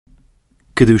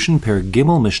Kiddushin, Per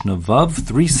Gimel, Mishnah Vav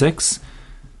 3:6.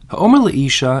 Ha'omer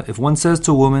le'isha, if one says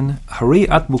to a woman, Harei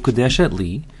at mukadeshet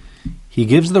li, he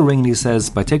gives the ring and he says,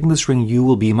 by taking this ring, you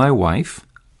will be my wife.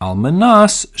 Al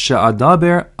manas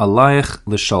she'adaber alayich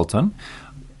l'shaltan,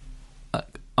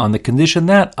 on the condition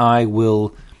that I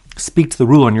will speak to the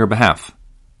ruler on your behalf.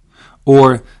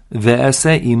 Or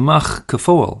ve'eseh imach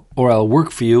kafoel, or I'll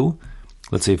work for you,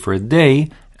 let's say for a day,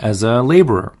 as a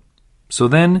laborer. So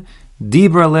then,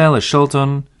 dibra le'el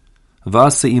l'shaltan,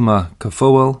 v'aseh ima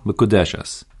kafoel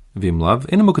mukudeshes. Vimlav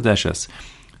in a mukudeshes.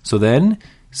 So then,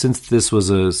 since this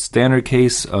was a standard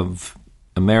case of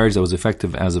a marriage that was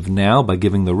effective as of now by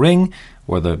giving the ring,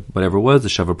 or the whatever it was, the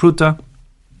shavapruta,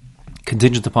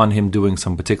 contingent upon him doing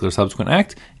some particular subsequent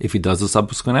act, if he does the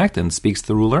subsequent act and speaks to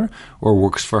the ruler, or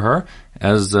works for her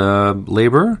as a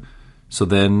laborer, so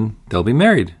then they'll be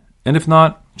married. And if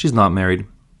not, she's not married.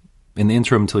 In the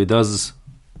interim, until he does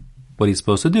what he's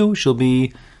supposed to do, she'll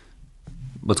be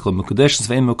what's called mukudeshes,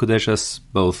 ve'en mukudeshes,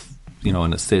 both, in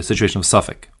a situation of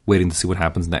suffix, waiting to see what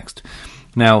happens next.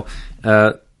 Now,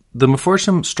 the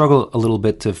Meforshim struggle a little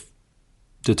bit to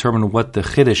determine what the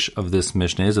chiddush of this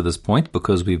Mishnah is at this point,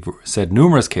 because we've said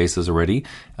numerous cases already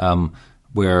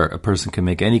where a person can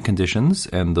make any conditions,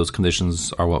 and those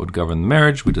conditions are what would govern the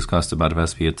marriage. We discussed about if it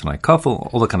has to be a Tanai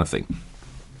Kafel, all that kind of thing.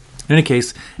 In any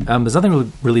case, there's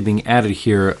nothing really being added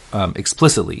here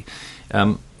explicitly.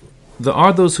 There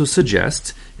are those who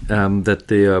suggest that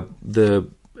the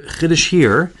chiddush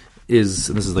here is,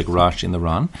 and this is like Rashi in the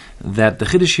Ran, that the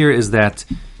chiddush here is that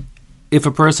if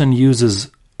a person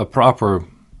uses a proper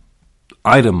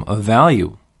item of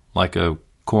value, like a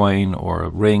coin or a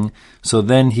ring, so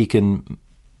then he can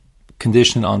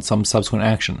condition on some subsequent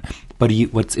action. But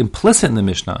what's implicit in the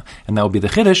Mishnah, and that would be the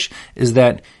chiddush, is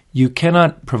that you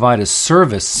cannot provide a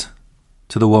service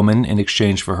to the woman in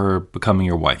exchange for her becoming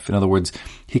your wife. In other words,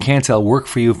 he can't say, I'll work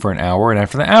for you for an hour, and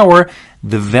after the hour,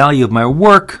 the value of my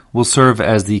work will serve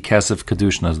as the kesef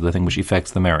kedushin, as the thing which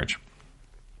affects the marriage.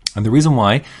 And the reason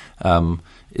why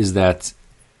is that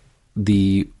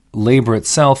the labor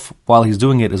itself, while he's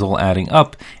doing it, is all adding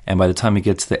up, and by the time he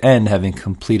gets to the end, having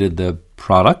completed the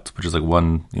product, which is like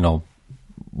one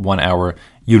 1 hour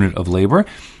unit of labor,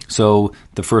 so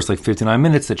the first 59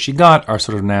 minutes that she got are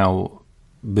sort of now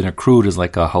been accrued as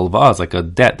like a halva, as like a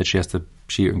debt that she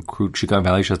got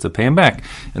value, she has to pay him back,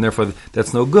 and therefore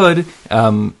that's no good.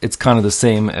 It's kind of the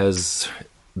same as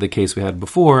the case we had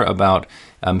before about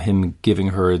him giving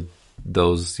her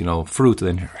those fruit,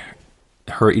 and then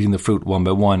her eating the fruit one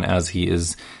by one as he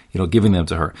is giving them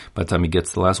to her. By the time he gets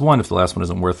to the last one, if the last one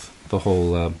isn't worth the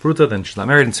whole pruta, then she's not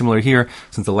married. And similar here,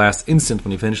 since the last instant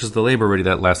when he finishes the labor already,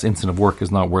 that last instant of work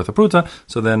is not worth a pruta,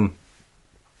 so then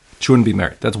she wouldn't be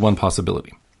married. That's one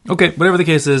possibility. Okay, whatever the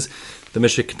case is, the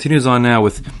Mishnah continues on now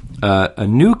with a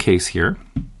new case here,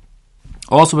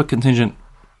 also a contingent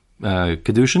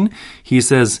Kiddushin. He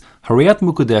says, Hariyat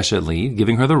mukudeshet li,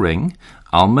 giving her the ring,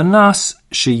 al manas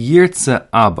sheyirtze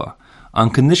abba, on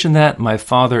condition that my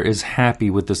father is happy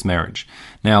with this marriage.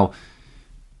 Now,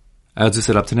 as we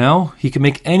said up to now, he can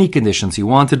make any conditions he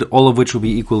wanted, all of which will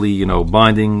be equally,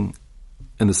 binding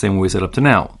in the same way we said up to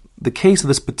now. The case of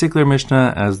this particular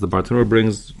Mishnah, as the Bartanur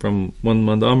brings from one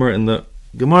Mandamar in the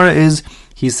Gemara, is,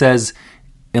 he says,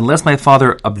 unless my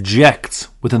father objects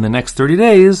within the next 30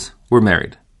 days, we're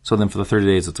married. So then for the 30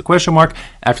 days, it's a question mark.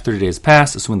 After 30 days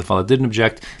pass, assuming the father didn't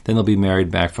object, then they'll be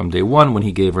married back from day one when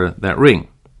he gave her that ring.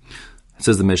 It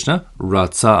says the Mishnah,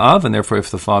 Ratza'av, and therefore if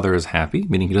the father is happy,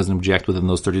 meaning he doesn't object within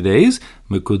those 30 days,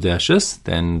 Mekudeshes,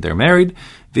 then they're married.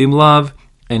 Vimlav,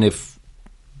 and if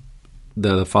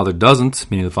the father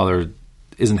doesn't, meaning the father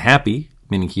isn't happy,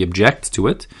 meaning he objects to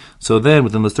it, so then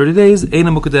within those 30 days,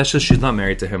 Eina Mekudeshes, she's not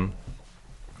married to him.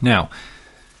 Now,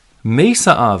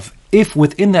 Mesa'av, if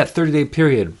within that 30-day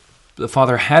period the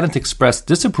father hadn't expressed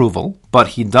disapproval, but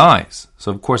he dies, so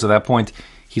of course at that point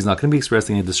he's not going to be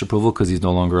expressing any disapproval because he's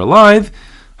no longer alive,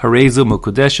 Harezu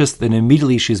Mukudeshes, then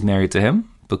immediately she's married to him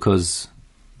because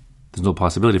there's no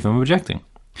possibility of him objecting.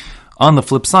 On the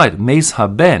flip side, Meis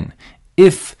Haben,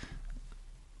 if,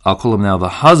 I'll call him now the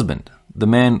husband, the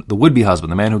man, the would-be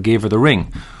husband, the man who gave her the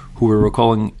ring, who we're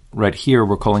calling right here,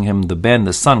 we're calling him the Ben,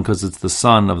 the son, because it's the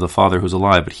son of the father who's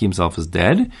alive, but he himself is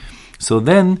dead. So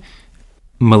then,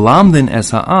 Melamdin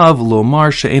es ha'av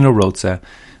lomar she'eno rotze,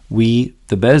 we,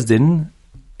 the Bezdin,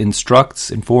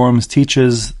 instructs, informs,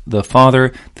 teaches the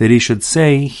father that he should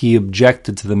say he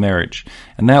objected to the marriage.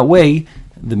 And that way,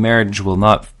 the marriage will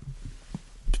not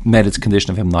met its condition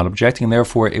of him not objecting, and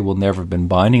therefore it will never have been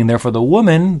binding, and therefore the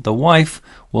woman, the wife,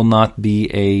 will not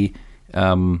be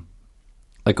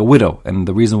like a widow. And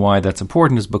the reason why that's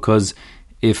important is because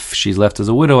if she's left as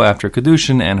a widow after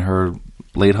Kiddushin and her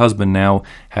late husband now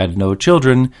had no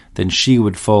children, then she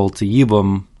would fall to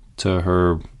Yibum, to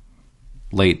her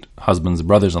late husband's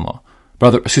brothers.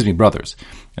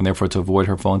 And therefore, to avoid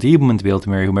her falling to Yibum and to be able to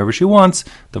marry whomever she wants,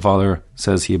 the father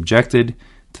says he objected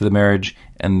to the marriage,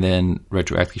 and then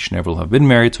retroactively she never will have been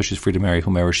married, so she's free to marry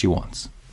whomever she wants.